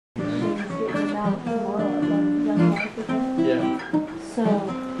out tomorrow at Young Life again. Yeah. So,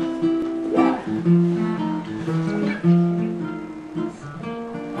 yeah.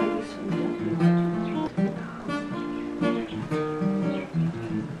 I used to don't do much.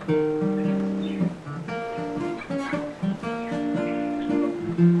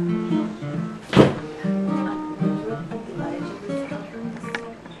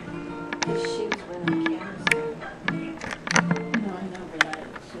 She was winning cancer. No, I know, but I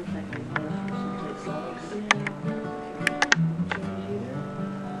seems like we go someplace else.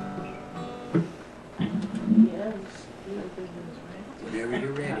 Yes, Whenever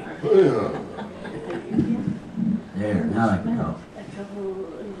you're ready. There, now I can go. a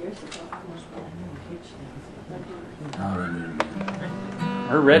couple of years ago, I almost bought a new kitchen. Hallelujah.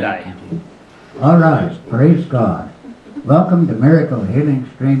 Her red eye. All right, praise God. Welcome to Miracle Healing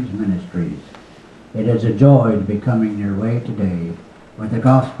Streams Ministries. It is a joy to be coming your way today with the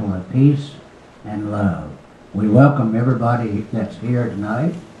gospel of peace and love. We welcome everybody that's here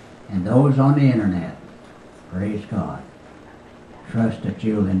tonight and those on the internet. Praise God. Trust that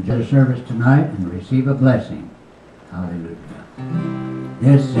you'll enjoy the service tonight and receive a blessing. Hallelujah.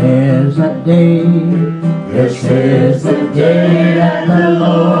 This is the day that the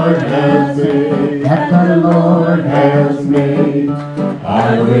Lord has made,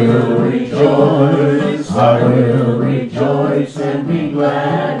 I will rejoice and be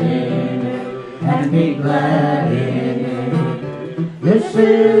glad in it, This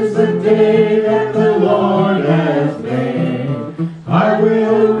is the day that the Lord has made, I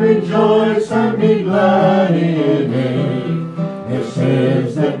will rejoice and be glad in it. This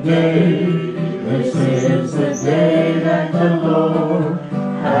is the day that the Lord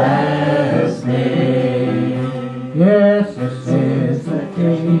has made. Yes, this is the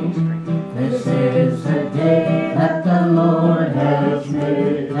day that the Lord has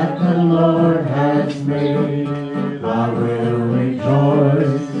made, I will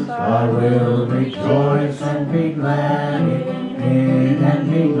rejoice and be glad in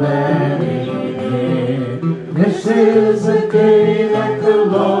it, This is the day that the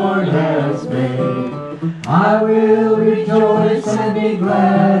Lord has made, I will rejoice and be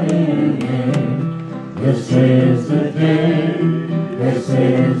glad in it. This is the day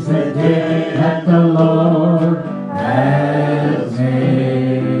that the Lord has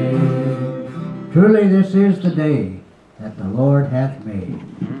made. Truly this is the day that the Lord hath made.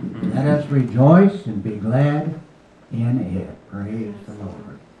 Let us rejoice and be glad in it. Praise the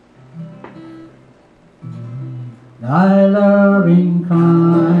Lord. Thy loving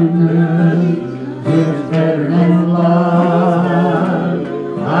kindness is better than life.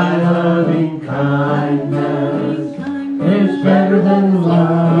 Thy loving kindness is better than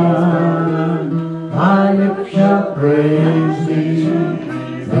life. My lips shall praise thee,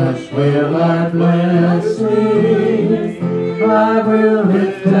 thus will I bless thee. I will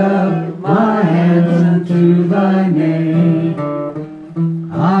lift up my hands unto thy name.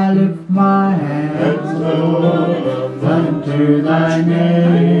 I lift my hands, Lord, unto thy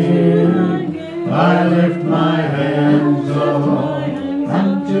name. I lift my hands, Lord,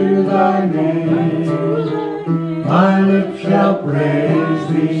 unto thy name. My lips shall praise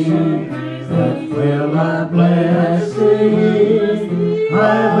thee, thus will I bless thee.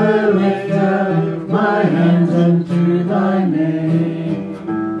 I will lift up my hands unto thy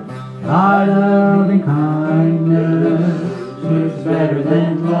name. Thy loving kindness is better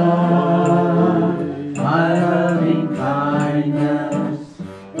than life. Thy loving kindness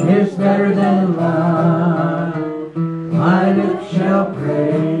is better than life. My lips shall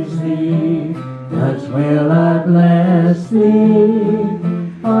praise thee, thus will I bless thee.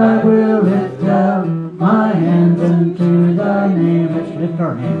 I will lift up my hands unto thy name. Let's lift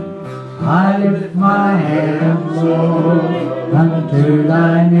our hands. I lift my hands, Lord, unto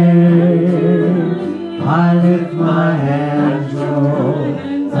thy name. I lift my hands, Lord,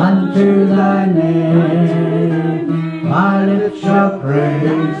 unto thy name. My lips shall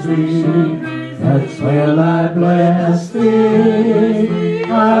praise thee, thus will I bless thee.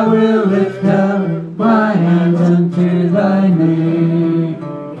 I will lift up my hands unto thy name.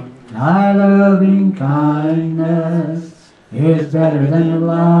 Thy loving kindness is better than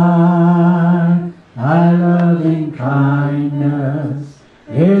life. Thy loving kindness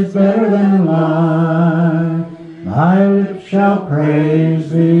is better than life. My lips shall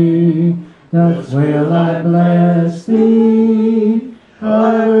praise thee, thus will I bless thee.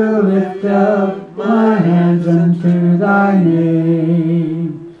 I will lift up my hands unto thy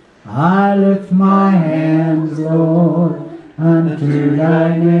name. I lift my hands, Lord, unto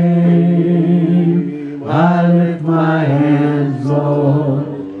thy name. I lift my hands, Lord,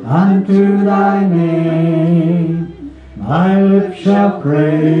 unto unto thy name. My lips shall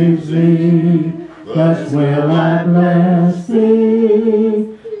praise thee, thus will I bless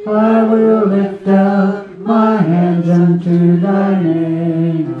thee. I will lift up my hands unto thy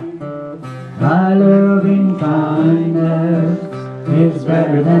name. Thy loving kindness is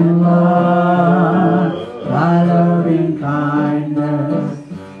better than love. Thy loving kindness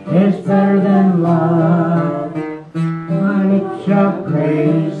is better than love. My lips shall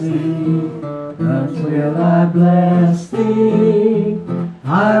praise thee, thus will I bless thee.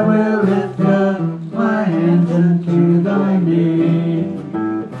 I will lift up my hands unto thy name.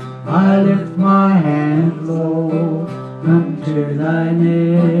 I lift my hands, Lord, unto thy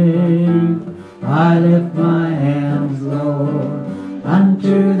name. I lift my hands, Lord,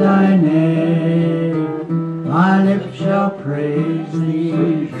 unto thy name. My lips shall praise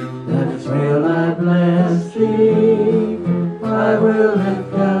thee, thus will I bless thee. I will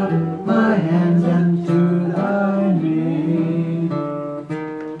lift up my hands unto thy name.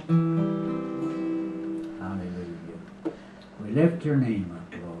 Hallelujah. We lift your name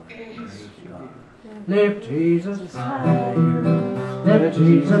up, Lord. Praise God. Lift Jesus higher. Lift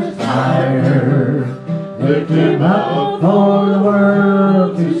Jesus higher. Lift him up for the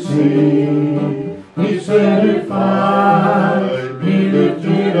world to see. He said if I be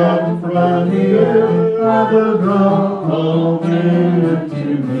lifted up from the earth, I will draw all men unto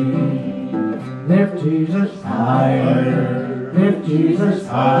me. Lift Jesus higher. Lift Jesus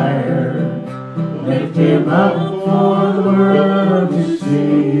higher. Lift him up for the world to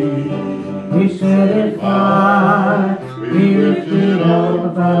see. He said if I be lifted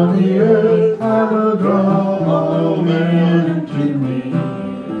up from the earth, I will draw all men unto me.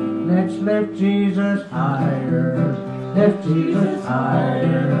 Let's lift Jesus higher. Lift Jesus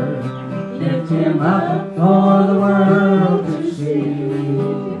higher. Lift him up for the world to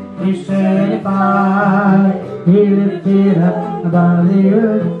see. He said if I be lifted up above the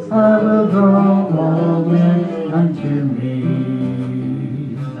earth, I will draw all men unto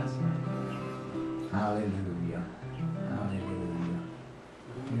me. Hallelujah. Hallelujah.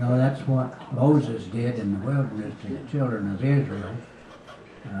 You know, that's what Moses did in the wilderness to the children of Israel.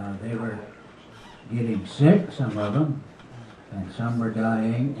 They were getting sick, some of them, and some were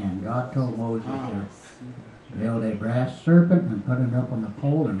dying, and God told Moses to build a brass serpent and put it up on the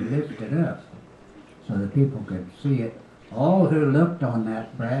pole and lift it up so the people could see it. All who looked on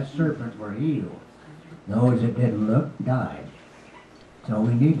that brass serpent were healed. Those that didn't look died. So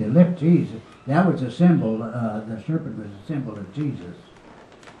we need to lift Jesus. That was a symbol, the serpent was a symbol of Jesus.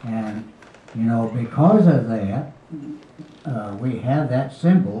 And, you know, because of that, we have that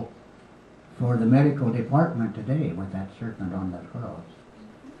symbol for the medical department today with that serpent on the cross.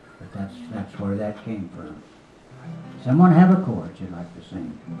 But that's where that came from. Someone have a chorus you'd like to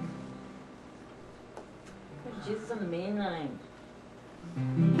sing? Jesus on the main line.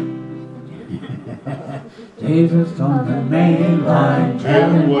 Jesus on the main line, tell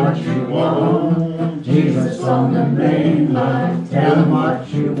him what you want. Jesus on the main line, tell him what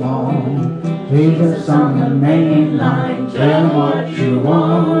you want. Jesus on the main line, tell him what you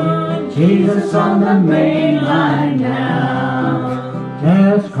want. Jesus on the main line now.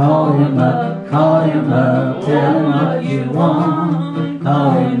 Just call him up, tell him what you want.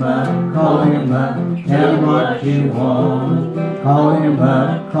 Call him up, tell him what you want. Call him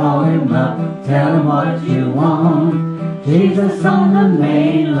up, tell him what you want. Jesus on the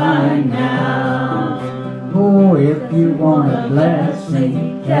main line now. Oh, if you want a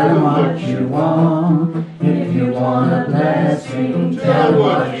blessing, tell him what you want. If you want a blessing, tell him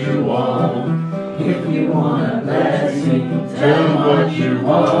what you want. If you want a blessing, tell him what you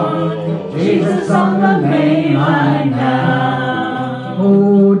want. Jesus on the main line now.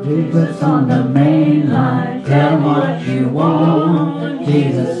 Oh, Jesus on the main line, tell him what you want.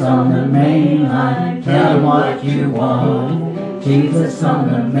 Jesus on the main line, tell him what you want. Jesus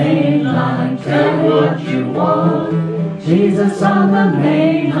on the main line, tell him what you want. Jesus on the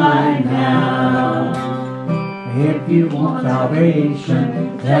main line now. If you want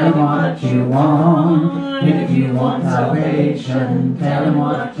salvation, tell him what you want. If you want salvation, tell him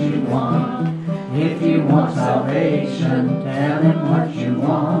what you want. If you want salvation, tell him what you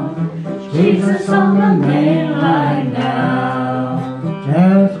want. Jesus on the main line now.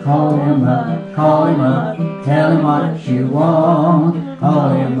 Just call him up, tell him what you want. Call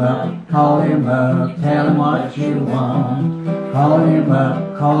him up, tell him what you want. Call him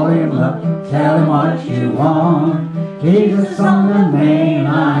up, tell him what you want. Jesus on the main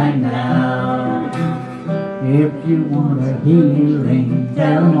line now. If you want a healing,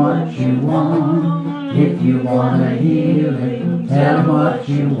 tell him what you want. If you want a healing, tell him what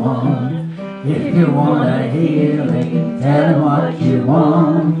you want. If you want a healing, tell him what you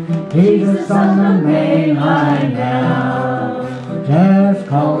want. Jesus on the main line now. Just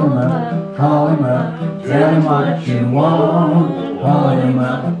call him up, tell him what you want. Call him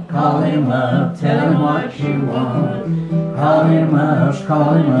up, tell him what you want. Call him up,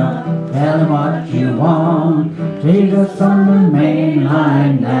 tell him what you want. Jesus on the main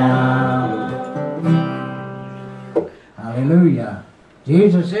line now. Hallelujah.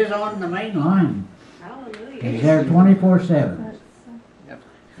 Jesus is on the main line. Hallelujah. He's there 24/7. If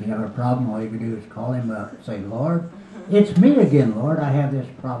you have a problem, all you can do is call him up and say, Lord, it's me again, Lord. I have this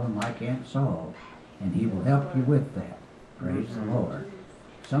problem I can't solve. And he will help you with that. Praise the Lord.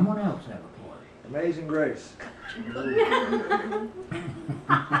 Someone else have a point. Amazing grace.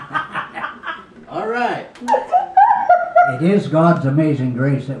 All right. It is God's amazing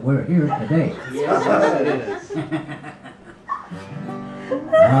grace that we're here today. Yes, it is.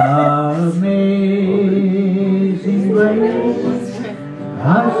 Amazing grace,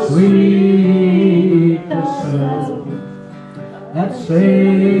 how sweet the sound that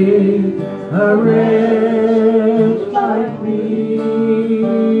saved a wretch like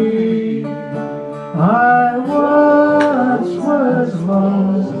me. I once was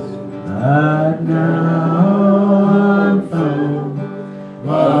lost, but now I'm found.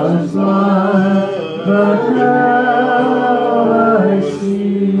 Was blind, but now I see.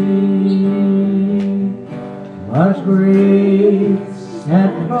 Was grace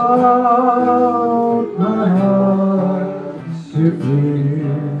that taught my heart to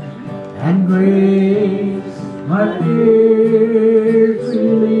fear, and grace my fears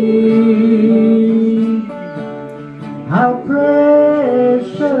relieved. How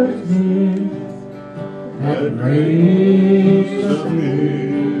precious is that grace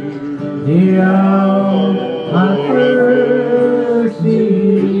appeared the hour I first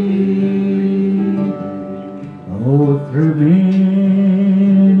believed. Oh, through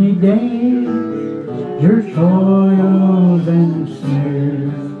many dangers, toils and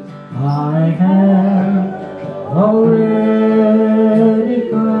snares, I have already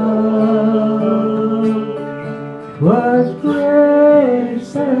come. 'Twas grace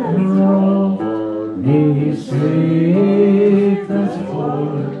that brought me safe thus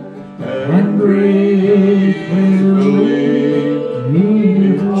far, and grace will lead me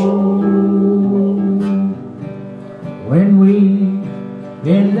home. When we've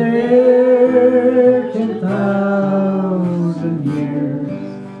been there 10,000 years,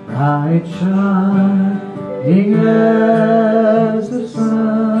 bright shining as the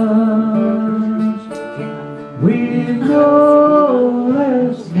sun, we've no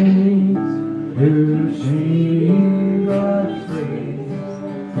less days to sing God's praise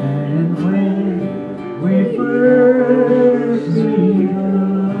than when we first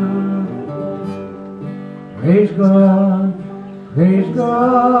begun. Praise God, praise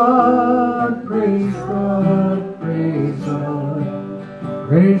God, praise God, praise God,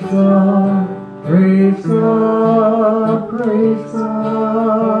 praise God, praise God, praise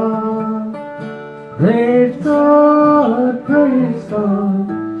God, praise God, praise God,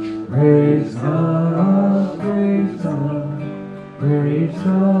 praise God, praise God, praise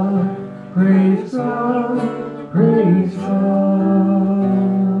God, praise God, praise God.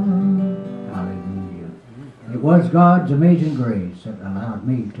 Hallelujah. It was God's amazing grace that allowed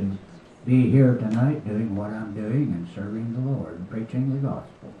me to be here tonight doing what I'm doing and serving the Lord and preaching the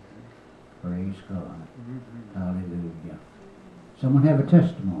gospel. Praise God. Hallelujah. Someone have a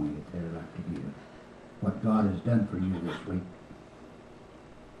testimony that they'd like to give. What God has done for you this week.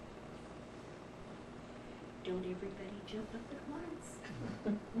 Don't everybody jump up at once.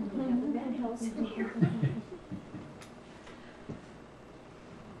 We have a madhouse in here.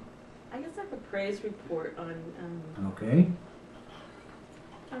 I guess I have a praise report on, Okay.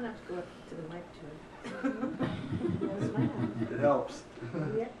 I don't have to go up to the mic to it. Yes, ma'am. It helps.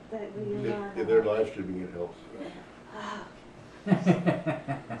 Yep, that we are. If they're live streaming, it helps.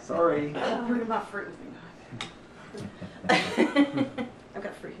 Sorry. I'll bring about fruit with me. I've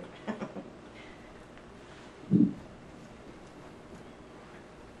got fruit here.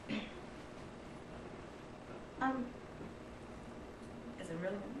 Is it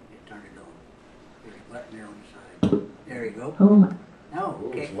really? Turn it on. There's a button there on the side. There you go. Oh, my. Oh, Oh,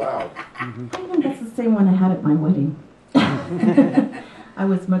 okay. it's loud. I think that's the same one I had at my wedding. I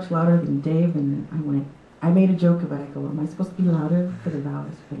was much louder than Dave, and I made a joke about it. I go, am I supposed to be louder for the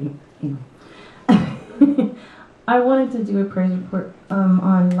vows? But anyway. I wanted to do a praise report.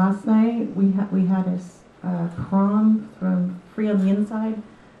 On last night, we had a prom from Free on the Inside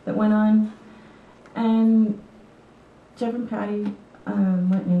that went on. And Jeff and Patty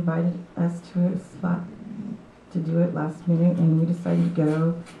went and invited us to a spot to do it last minute, and we decided to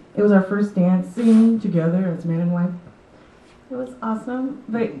go. It was our first dancing together as man and wife. It was awesome,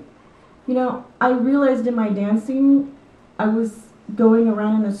 but you know, I realized in my dancing, I was going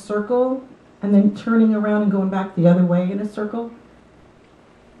around in a circle and then turning around and going back the other way in a circle.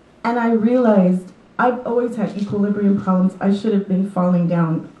 And I realized I've always had equilibrium problems. I should have been falling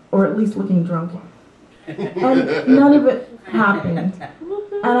down or at least looking drunk. And none of it happened.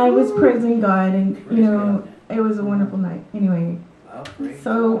 And I was praising God, and you know, it was a wonderful night. Anyway, Well, praise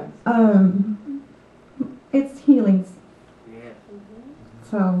so God. it's healings. Yeah.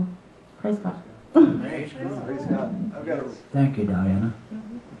 So praise God. Praise God. Praise God. I've got a Thank you, Diana.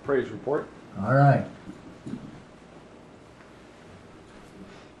 praise report. All right.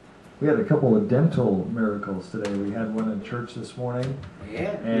 We had a couple of dental miracles today. We had one in church this morning,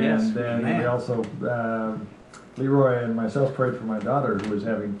 Yeah. and Yes. then Amen. we also, Leroy and myself prayed for my daughter who was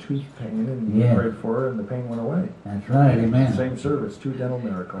having tooth pain, and Yeah. we prayed for her, and the pain went away. That's right. Amen. Same service, 2 dental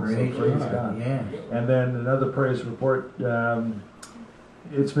miracles. Praise so praise God. God. Yeah. And then another praise report.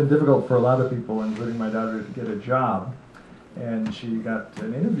 It's been difficult for a lot of people, including my daughter, to get a job, and she got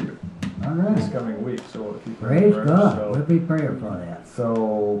an interview All this right. coming week. So we'll keep Praise praying for her. God. We'll be praying for that.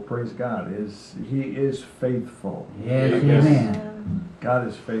 So praise God. He is faithful. Yes, Yes. amen. God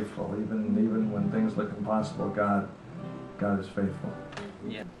is faithful, even when things look impossible. God is faithful.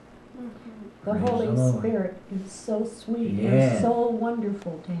 The Praise Holy the Lord. Spirit is so sweet Yes. and so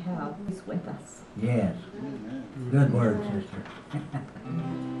wonderful to have. He's with us. Yes. Good word, sister.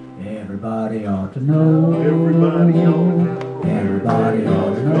 Everybody ought to know. Everybody ought to know. Everybody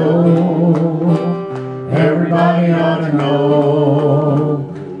ought to know. Everybody ought to know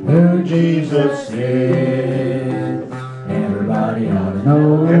who Jesus is. Everybody ought to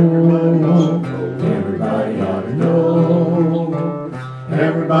know. Everybody ought to know.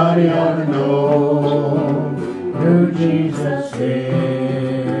 Everybody ought to know who Jesus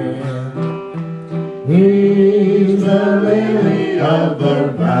is. He's the lily of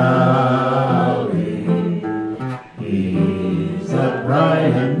the valley. He's the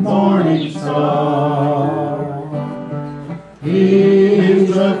bright and morning star.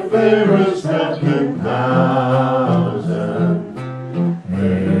 He's the fairest of 10,000.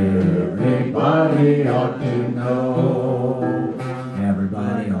 Everybody ought to know.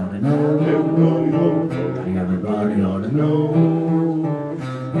 Everybody ought to know. Everybody ought to know.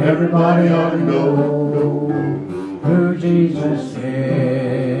 Everybody ought to know who Jesus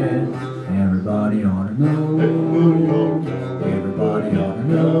is. Everybody ought to know. Everybody ought to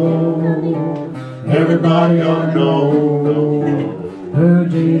know. Everybody ought to know who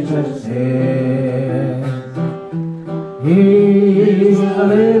Jesus is. He's the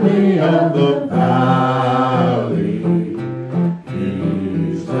lily of the valley.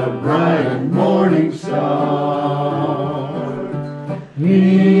 He's the bright and morning star.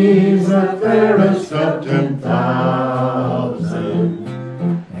 He's the fairest of 10,000.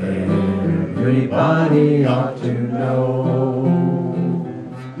 Everybody ought to know.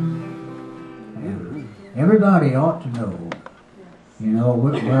 Everybody ought to know. You know,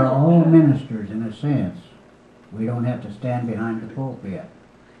 we're all ministers in a sense. We don't have to stand behind the pulpit.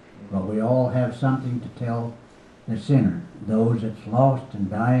 But we all have something to tell the sinner, those that's lost and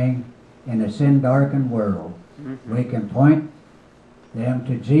dying in a sin-darkened world. We can point them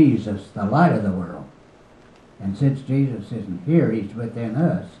to Jesus, the light of the world. And since Jesus isn't here, he's within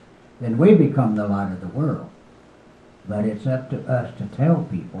us, then we become the light of the world. But it's up to us to tell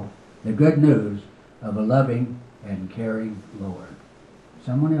people the good news of a loving and caring Lord.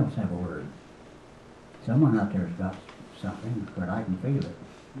 Someone else have a word. Someone out there's got something, but I can feel it.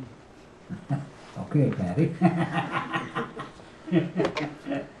 Okay, Patty.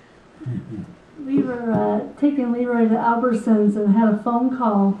 We were taking Leroy to Albertsons and had a phone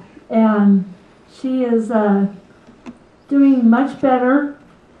call, and she is doing much better,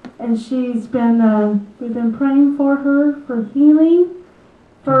 and she's been we've been praying for her for healing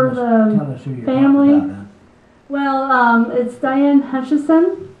for Tell us who you're family. talking about, Well, it's Diane Hutchison.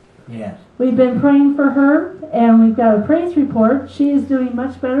 huh? Yes. We've been praying for her, and we've got a praise report. She is doing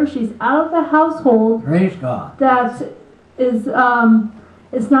much better. She's out of the household Praise God. that is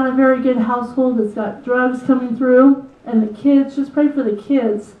it's not a very good household. It's got drugs coming through, and the kids, just pray for the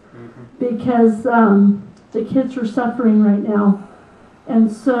kids, because the kids are suffering right now.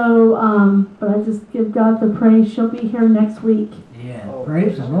 And so, but I just give God the praise. She'll be here next week. Yeah.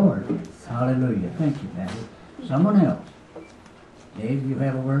 Praise the Lord. Hallelujah. Thank you, Patty. Someone else. Dave, you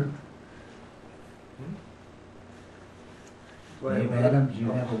have a word? Dave Adams,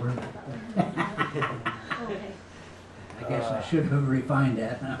 you have a word? I guess I should have refined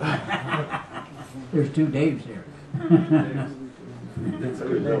that. There's two Daves here.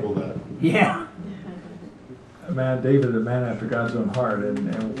 Double that. Yeah. David, a man after God's own heart.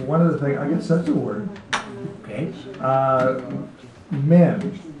 And one of the things, I guess that's a word. Okay.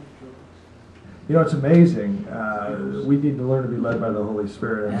 Men. You know, it's amazing. We need to learn to be led by the Holy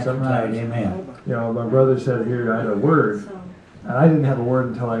Spirit. And That's sometimes, right, amen. you know, my brother said here I had a word, and I didn't have a word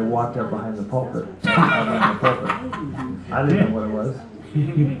until I walked up behind the pulpit. I didn't know what it was.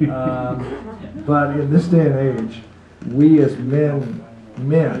 But in this day and age, we as men,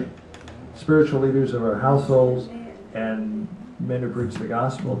 spiritual leaders of our households, and men who preach the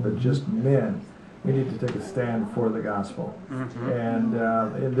gospel, but just men, we need to take a stand for the gospel. And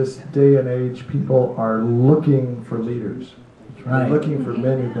in this day and age, people are looking for leaders. That's right. They're looking for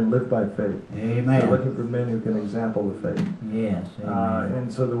men who can live by faith. Amen. They're looking for men who can example the faith. Yes, amen.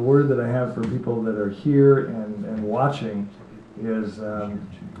 And so the word that I have for people that are here and watching is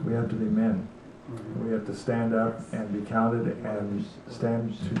we have to be men. We have to stand up and be counted and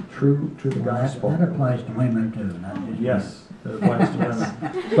stand true to the gospel. That applies to women too, not just Yes, it applies to women.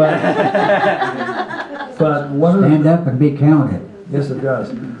 But one of stand up and be counted. Yes, it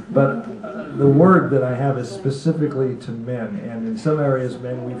does. But the word that I have is specifically to men, and in some areas,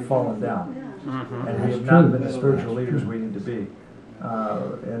 men, we've fallen down, and we have not been the spiritual leaders we need to be.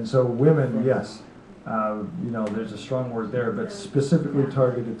 And so, women, yes, you know, there's a strong word there, but specifically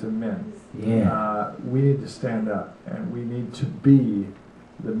targeted to men. Yeah. We need to stand up, and we need to be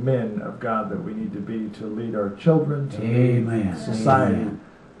the men of God that we need to be to lead our children, to Amen. lead society.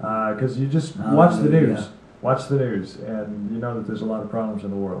 Because you just watch the news. Watch the news, and you know that there's a lot of problems in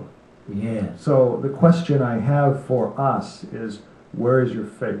the world. Yes. So the question I have for us is, where is your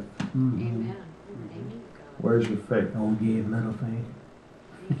faith? Mm-hmm. Where is your faith? Don't give little faith.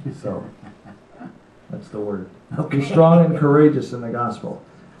 So that's the word. Okay. Be strong and courageous in the gospel.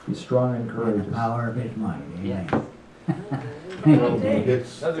 Be strong and In the courageous. power of his might. Amen. Thank you, Dave.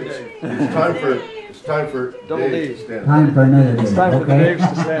 It's time for Double Dave D. to stand up. Time for another Dave. It's time for the Okay? Daves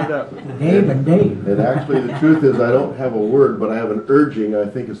to stand up. Dave and Dave. And actually, the truth is, I don't have a word, but I have an urging. I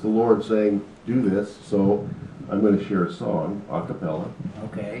think it's the Lord saying, do this. So I'm going to share a song, a cappella.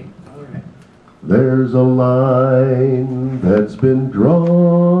 Okay. There's a line that's been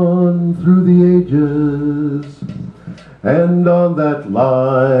drawn through the ages, and on that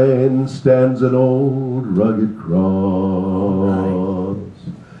line stands an old rugged cross.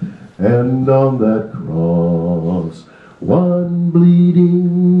 And on that cross, one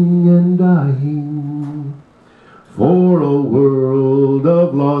bleeding and dying, for a world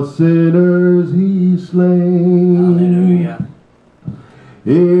of lost sinners he slain. Hallelujah.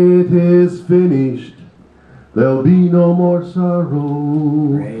 It is finished, there'll be no more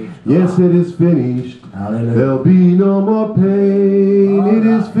sorrow. Praise Yes, God. it is finished, Hallelujah. there'll be no more pain. All It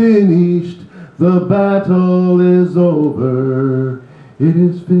is right. finished, the battle is over. It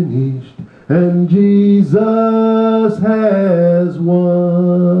is finished, and Jesus has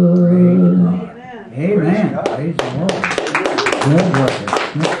won. Praise God. Amen. God. Praise the Lord. Good work.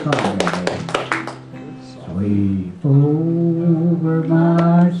 Good song, Dave. Sweep over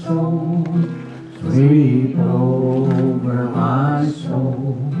my soul. Sweep over my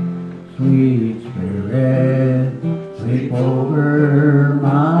soul. Sweet Spirit, sweep over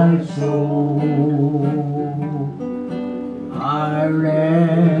my soul. My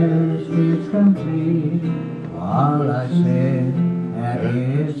rest is complete while I sit at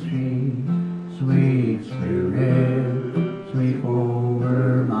His feet. Sweet Spirit, sweep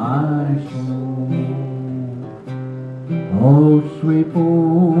over my soul. Oh, sweep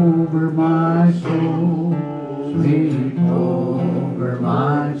over my soul. Sweep over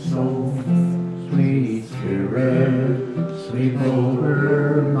my soul. Sweet Spirit, sweep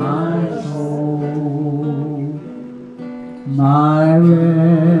over my soul. My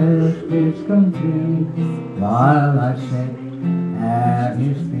rest is complete while I sit at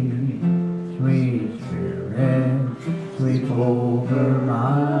His feet. Sweet Spirit, sweep over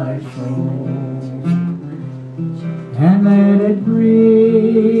my soul. And let it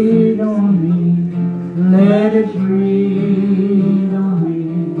breathe on me, let it breathe on me.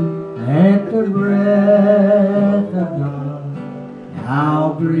 Let the breath of God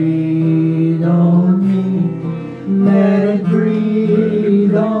now breathe on me. Let it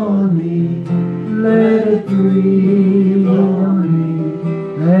breathe on me, let it breathe on me.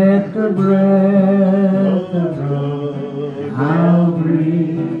 Let the breath of God now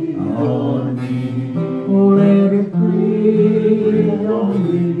breathe on me. Oh, let it breathe on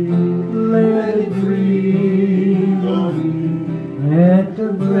me, let it breathe on me.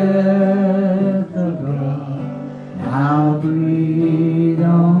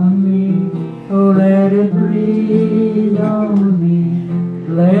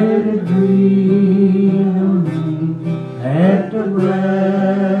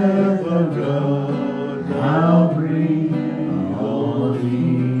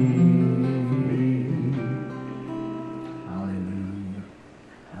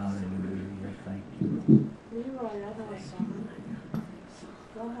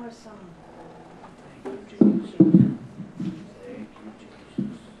 our song. Thank you, Jesus. Thank you,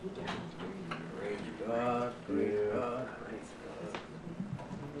 Jesus. Praise God, praise God, praise God.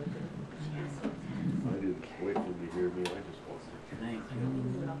 I didn't wait for you to hear me, I just want to. Thank you.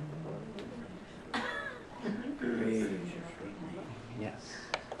 Praise your sweet name. Yes.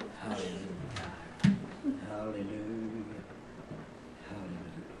 Hallelujah. Hallelujah.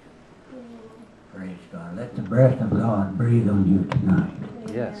 Hallelujah. Praise God. Let the breath of God breathe on you tonight.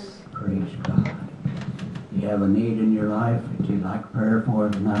 Yes. Praise God. You have a need in your life that you'd like prayer for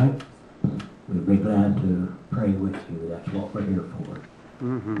tonight, we'd be glad to pray with you. That's what we're here for.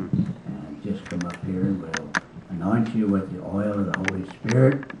 Mm-hmm. And just come up here and we'll anoint you with the oil of the Holy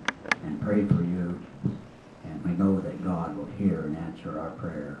Spirit and pray for you. And we know that God will hear and answer our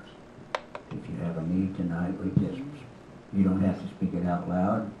prayers. If you have a need tonight, you don't have to speak it out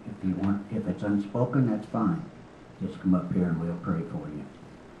loud. If it's unspoken, that's fine. Just come up here and we'll pray for you.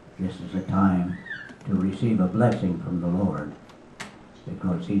 This is a time to receive a blessing from the Lord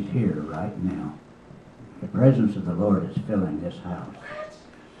because He's here right now. The presence of the Lord is filling this house,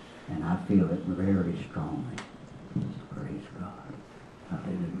 and I feel it very strongly. Praise God.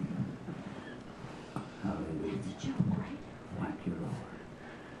 Hallelujah. Hallelujah. Thank you, Lord.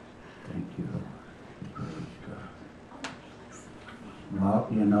 Thank you, Lord. Praise God. Well,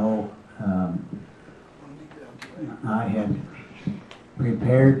 you know, I had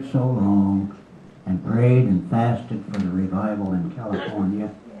prepared so long and prayed and fasted for the revival in California,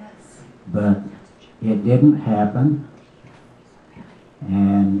 but it didn't happen.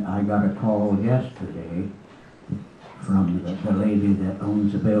 And I got a call yesterday from the lady that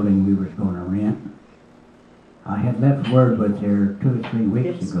owns the building we was going to rent. I had left word with her 2 or 3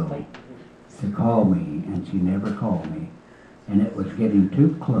 weeks ago to call me, and she never called me. And it was getting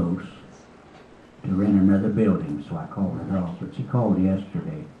too close to rent another building, so I called her off. But she called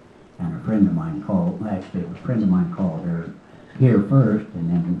yesterday, and a friend of mine called, actually a friend of mine called her here first, and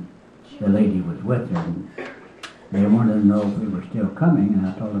then the lady was with her. And they wanted to know if we were still coming, and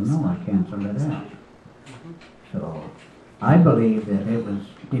I told them no, I canceled it out. So I believe that it was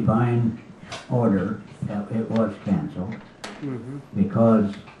divine order that it was canceled,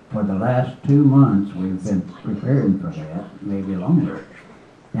 because for the last 2 months we've been preparing for that, maybe longer.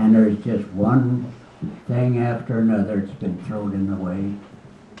 And there's just one thing after another that's been thrown in the way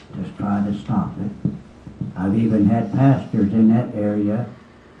to try to stop it. I've even had pastors in that area.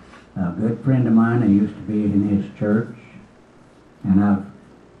 A good friend of mine, I used to be in his church, and I've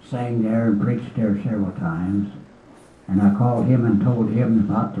sang there and preached there several times. And I called him and told him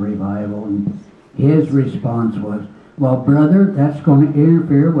about the revival, and his response was, well, brother, that's going to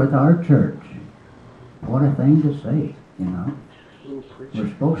interfere with our church. What a thing to say, you know. We're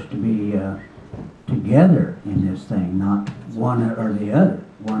supposed to be together in this thing, not one or the other,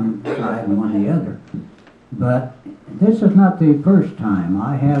 one side and one the other. But this is not the first time.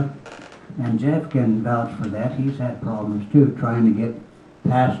 I have, and Jeff can vouch for that, he's had problems too, trying to get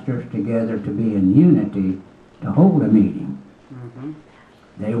pastors together to be in unity to hold a meeting.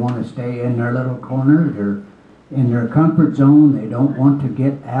 They want to stay in their little corner, they're in their comfort zone, they don't want to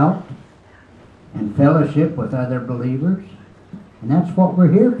get out and fellowship with other believers. And that's what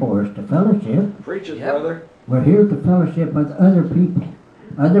we're here for, is to fellowship. Preach it, brother. We're here to fellowship with other people,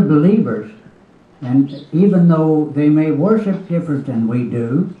 other believers. And even though they may worship different than we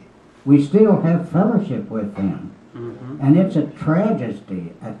do, we still have fellowship with them. And it's a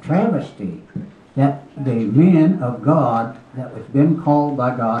travesty that the men of God that was been called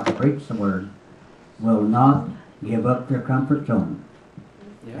by God to preach the word will not give up their comfort zone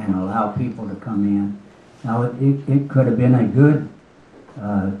and allow people to come in. Now it could have been a good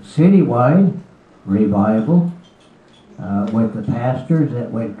citywide revival with the pastors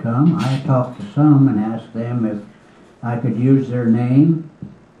that would come. I talked to some and asked them if I could use their name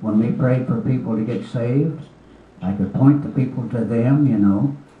when we prayed for people to get saved. I could point the people to them, you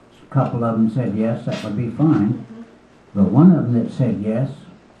know. A couple of them said yes, that would be fine. But one of them that said yes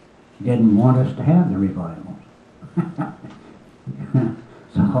didn't want us to have the revival.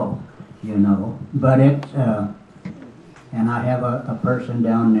 So, you know, but it's, and I have a person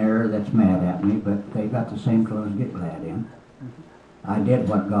down there that's mad at me, but they got the same clothes to get glad in. I did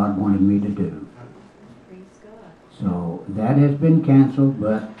what God wanted me to do. So that has been canceled,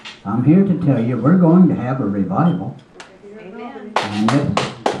 but I'm here to tell you we're going to have a revival. Amen. And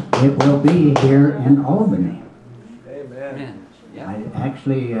it will be here in Albany. Amen. I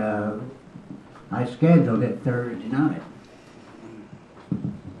actually, I scheduled it Thursday night.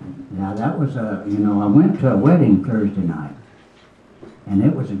 Now that was you know, I went to a wedding Thursday night, and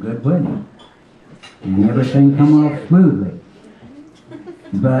it was a good wedding, and everything come off smoothly.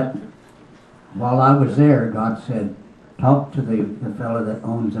 But while I was there, God said, talk to the fellow that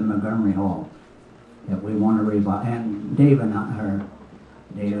owns the Montgomery Hall, that we want to revive. And Jeff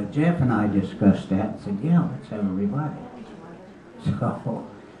and I discussed that and said, yeah, let's have a revival.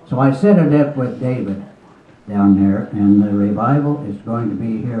 So I set it up with David down there, and the revival is going to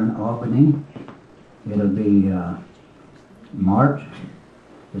be here in Albany. It'll be March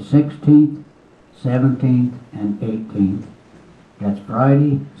the 16th, 17th, and 18th. That's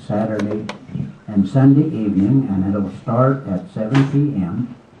Friday, Saturday, and Sunday evening, and it'll start at 7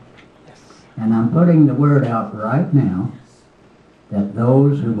 p.m. And I'm putting the word out right now that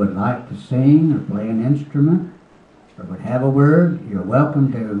those who would like to sing or play an instrument or would have a word, you're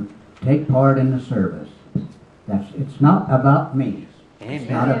welcome to take part in the service. It's not about me. It's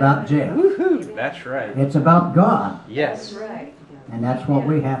not about Jeff. Woohoo! That's right. It's about God, Yes. Right. and that's what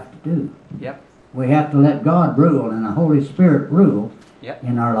we have to do. Yep. We have to let God rule and the Holy Spirit rule Yep.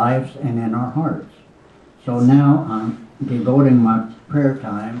 in our lives and in our hearts. So now I'm devoting my prayer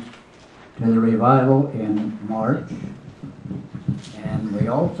times to the revival in March. And we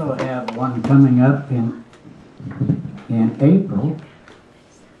also have one coming up in April.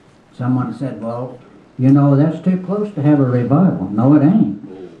 Someone said, well, you know, that's too close to have a revival. No, it ain't.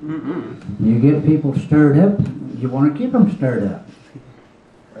 You get people stirred up, you want to keep them stirred up.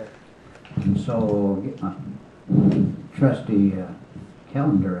 And so, get my trusty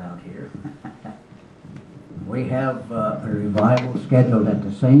calendar out here. We have a revival scheduled at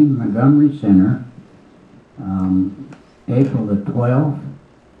the same Montgomery Center, April the 12th,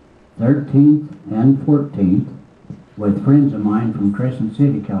 13th, and 14th, with friends of mine from Crescent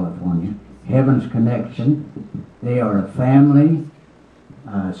City, California, Heaven's Connection. They are a family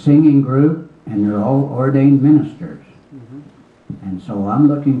singing group, and they're all ordained ministers. And so I'm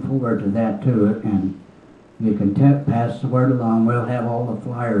looking forward to that too, and you can pass the word along. We'll have all the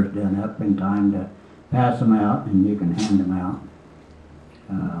flyers done up in time to pass them out, and you can hand them out.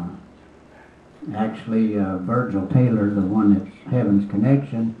 Actually, Virgil Taylor, the one that's Heaven's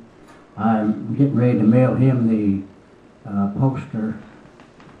Connection, I'm getting ready to mail him the poster,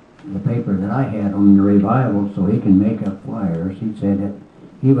 the paper that I had on the revival, so he can make up flyers. He said that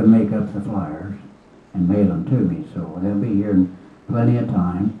he would make up the flyers and mail them to me, so they'll be here in plenty of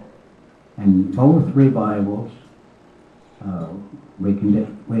time. And both revivals, we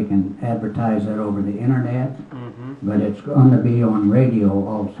can advertise that over the internet, but it's going to be on radio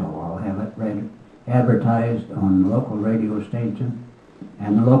also. I'll have it advertised on the local radio station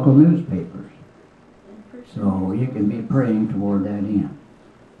and the local newspapers. So you can be praying toward that end.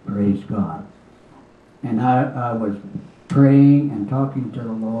 Praise God. And I was praying and talking to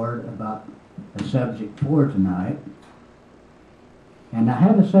the Lord about a subject for tonight. And I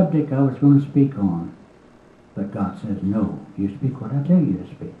had a subject I was going to speak on, but God says, no, you speak what I tell you to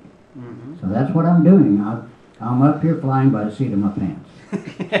speak. So that's what I'm doing. I'm up here flying by the seat of my pants.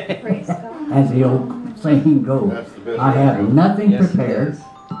 Praise God. As the old saying goes. That's the best I have way. nothing Yes, it prepared. is.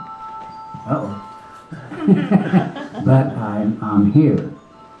 Uh-oh. But I'm here.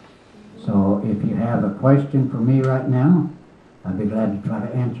 So if you have a question for me right now, I'd be glad to try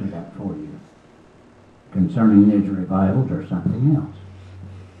to answer that for you concerning these revivals or something else.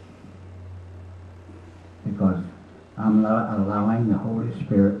 Because I'm allowing the Holy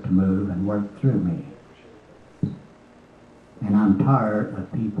Spirit to move and work through me. And I'm tired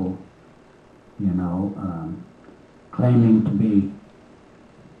of people, claiming to be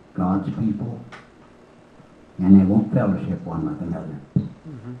God's people, and they won't fellowship one with another.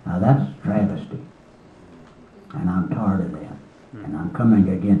 Now that's travesty, and I'm tired of that, and I'm coming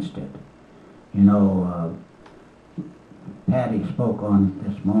against it. Patty spoke on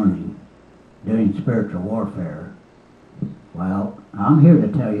this morning, doing spiritual warfare. Well, I'm here to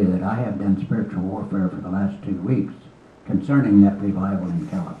tell you that I have done spiritual warfare for the last 2 weeks concerning that revival in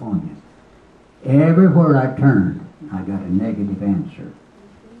California. Everywhere I turned, I got a negative answer,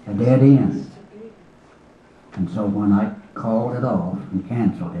 a dead end. And so when I called it off and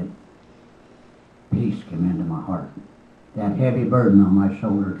canceled it, peace came into my heart. That heavy burden on my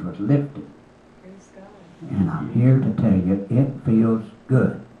shoulders was lifted. And I'm here to tell you, it feels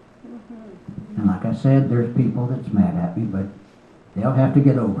good. And like I said, there's people that's mad at me, but they'll have to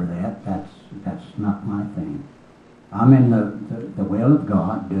get over that. That's not my thing. I'm in the will of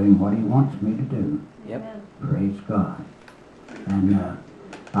God, doing what He wants me to do. Yep. Praise God. And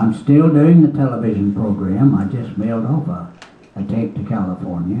I'm still doing the television program. I just mailed off a tape to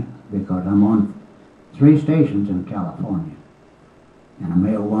California because I'm on 3 stations in California. And I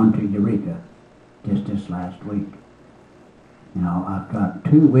mailed one to Eureka just this last week. Now, I've got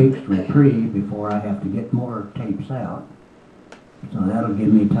 2 weeks reprieve before I have to get more tapes out. So that'll give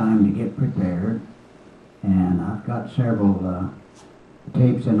me time to get prepared. And I've got several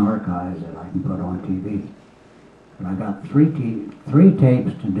tapes in archives that I can put on TV. But I got three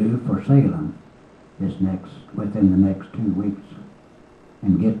tapes to do for Salem within the next 2 weeks,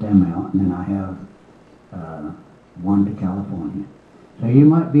 and get them out. And then I have one to California. So you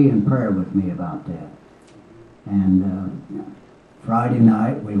might be in prayer with me about that. And Friday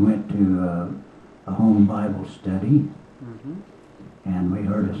night we went to a home Bible study. And we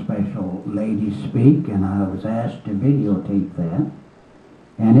heard a special lady speak, and I was asked to videotape that.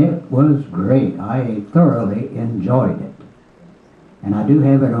 And it was great. I thoroughly enjoyed it. And I do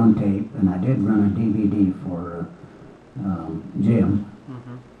have it on tape, and I did run a DVD for Jim.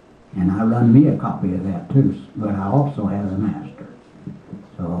 And I run me a copy of that too, but I also have the master.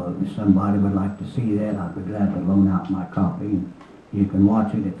 So if somebody would like to see that, I'd be glad to loan out my copy. And you can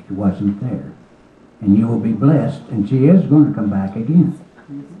watch it if you wasn't there. And you will be blessed, and she is going to come back again.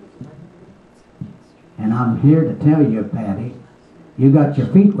 And I'm here to tell you, Patty, you got your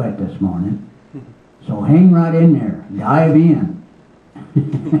feet wet this morning, so hang right in there, dive in.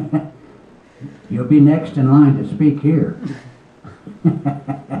 You'll be next in line to speak here.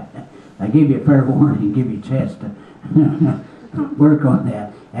 I give you fair warning, give you a chance to work on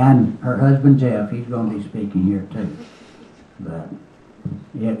that. And her husband Jeff, he's going to be speaking here too. But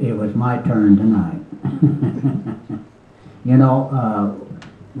it was my turn tonight. You know,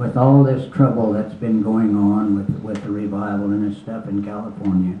 with all this trouble that's been going on with the revival and this stuff in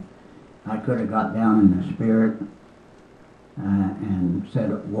California, I could have got down in the spirit and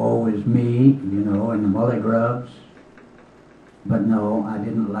said, woe is me, you know, in the mully grubs. But no, I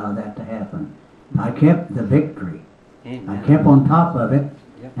didn't allow that to happen. I kept the victory. I kept on top of it,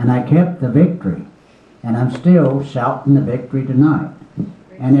 and I kept the victory. And I'm still shouting the victory tonight.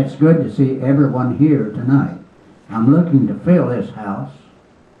 And it's good to see everyone here tonight. I'm looking to fill this house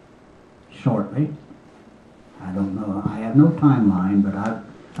shortly. I don't know. I have no timeline, but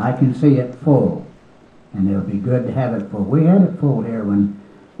I can see it full. And it'll be good to have it full. We had it full here when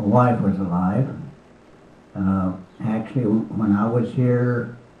my wife was alive. Actually, when I was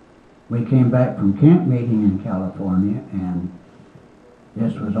here, we came back from camp meeting in California, and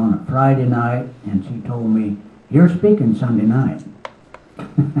this was on a Friday night, and she told me, you're speaking Sunday night.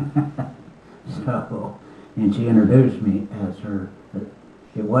 So, and she introduced me as her,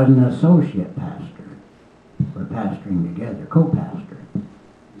 it wasn't an associate pastor. We're pastoring together, co-pastor.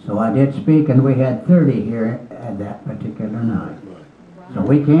 So I did speak, and we had 30 here at that particular night. So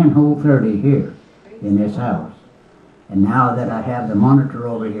we can hold 30 here in this house. And now that I have the monitor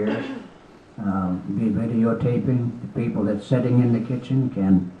over here, be videotaping, the people that's sitting in the kitchen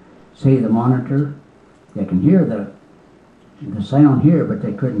can see the monitor. They can hear the sound here, but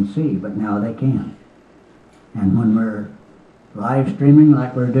they couldn't see, but now they can. And when we're live streaming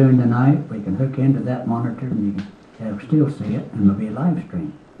like we're doing tonight, we can hook into that monitor and you can still see it, and it'll be a live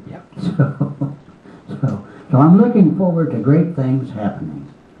stream. Yep. So I'm looking forward to great things happening.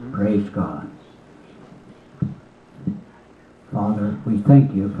 Praise God. Father, we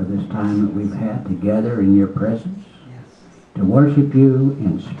thank you for this time that we've had together in your presence to worship you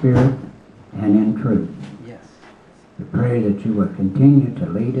in spirit and in truth. Yes. We pray that you would continue to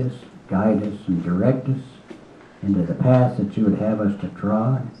lead us, guide us, and direct us into the path that you would have us to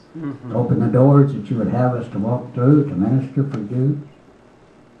trod. Open the doors that you would have us to walk through to minister for you.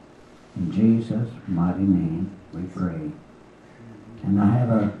 In Jesus' mighty name we pray. And I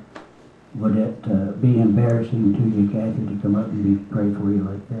have would it be embarrassing to you, Kathy, to come up and pray for you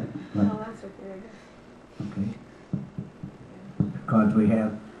like that? No, that's okay. Okay. Because we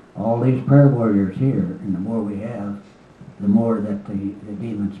have all these prayer warriors here, and the more we have, the more that the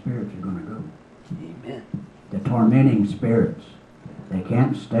demon spirits are going to go. Amen. The tormenting spirits, they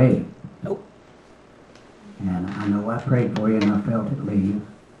can't stay. Nope. And I know I prayed for you and I felt it leave,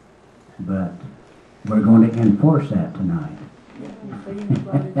 but we're going to enforce that tonight.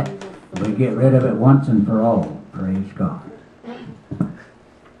 We get rid of it once and for all. Praise God. Amen.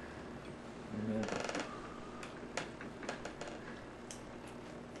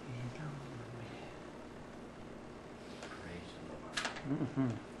 Praise the Lord.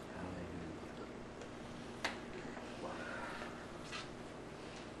 Hallelujah.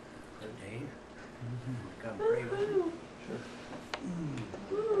 Dave, come pray with me. Sure.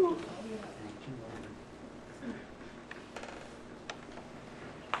 Thank you, Lord.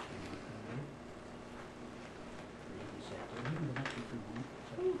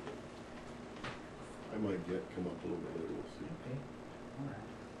 I might come up a little bit later, we'll see. Okay. All right.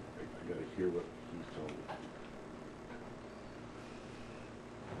 I gotta hear what he's telling me.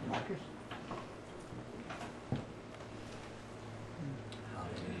 Marcus?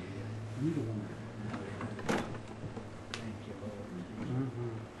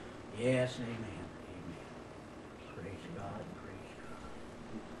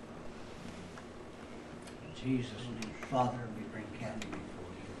 Jesus' name, Father, we bring Kathy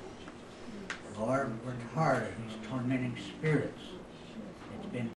before you. Lord, work hard at these tormenting spirits